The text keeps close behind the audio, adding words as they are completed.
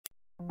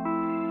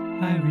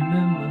I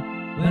remember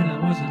when I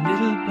was a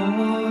little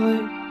boy,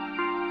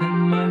 and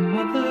my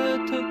mother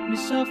took me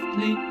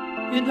softly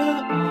in her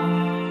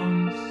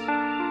arms.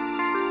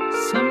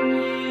 Some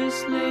years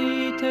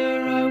later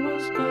I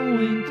was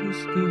going to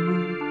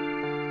school.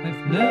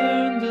 I've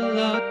learned a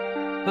lot,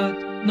 but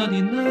not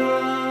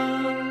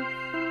enough.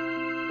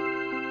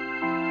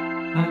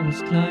 I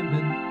was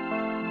climbing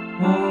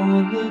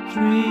all the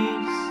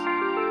trees,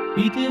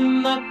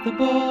 beating up the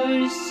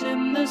boys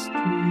in the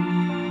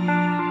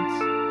streets.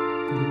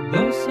 To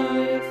those I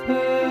have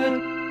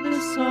heard, the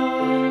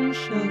song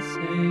shall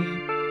say,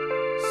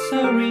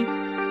 sorry,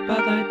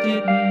 but I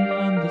didn't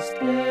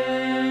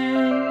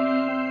understand.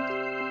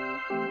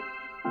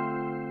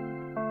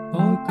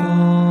 All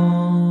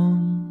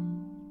gone,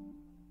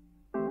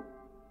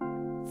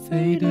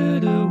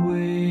 faded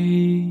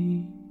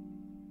away.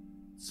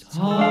 It's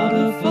hard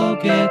to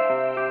forget,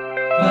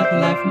 but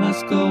life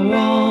must go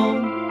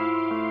on.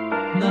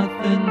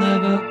 Nothing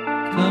ever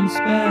comes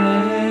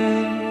back.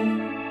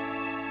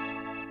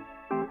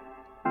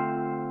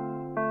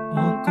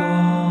 All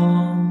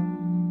gone,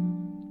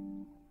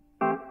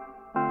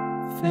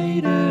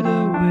 faded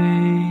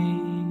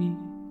away.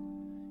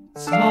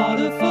 It's hard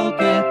to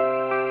forget,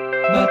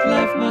 but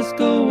life must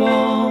go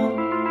on.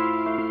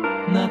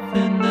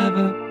 Nothing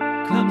ever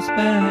comes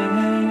back.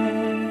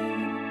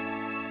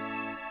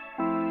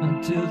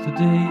 Until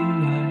today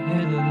I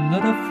had a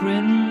lot of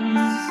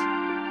friends,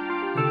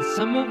 and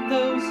some of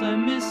those I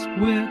miss,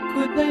 where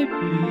could they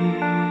be?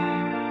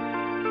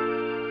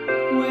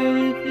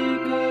 With the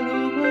girl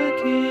who I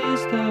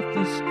kissed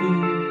after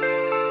school,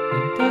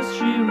 and does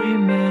she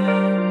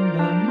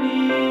remember me?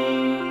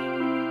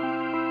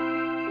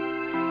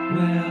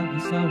 Well,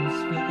 this hours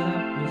filled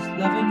up with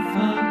love and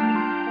fun,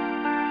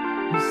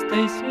 these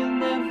days will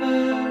never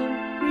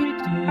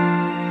return.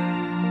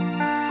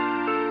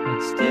 But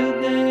still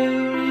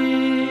there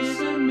is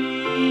a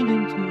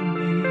meaning to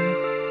me,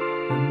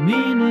 a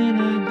meaning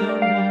I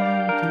don't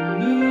want to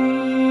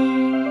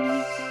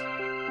lose.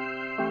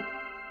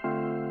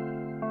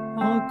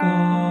 All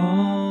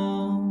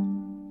gone,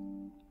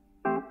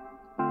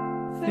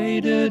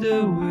 faded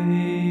away.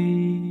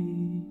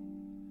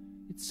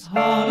 It's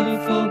hard to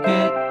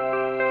forget,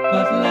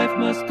 but life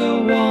must go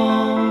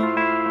on.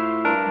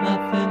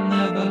 Nothing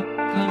ever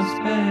comes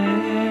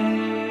back.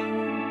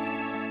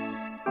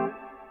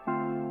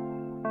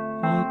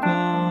 All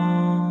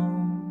gone,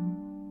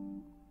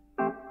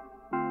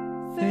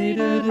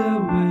 faded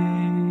away.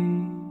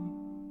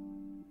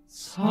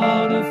 It's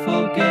hard to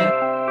forget,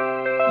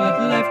 but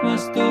life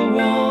must go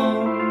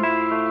on.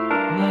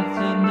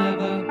 Nothing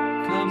ever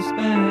comes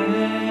back.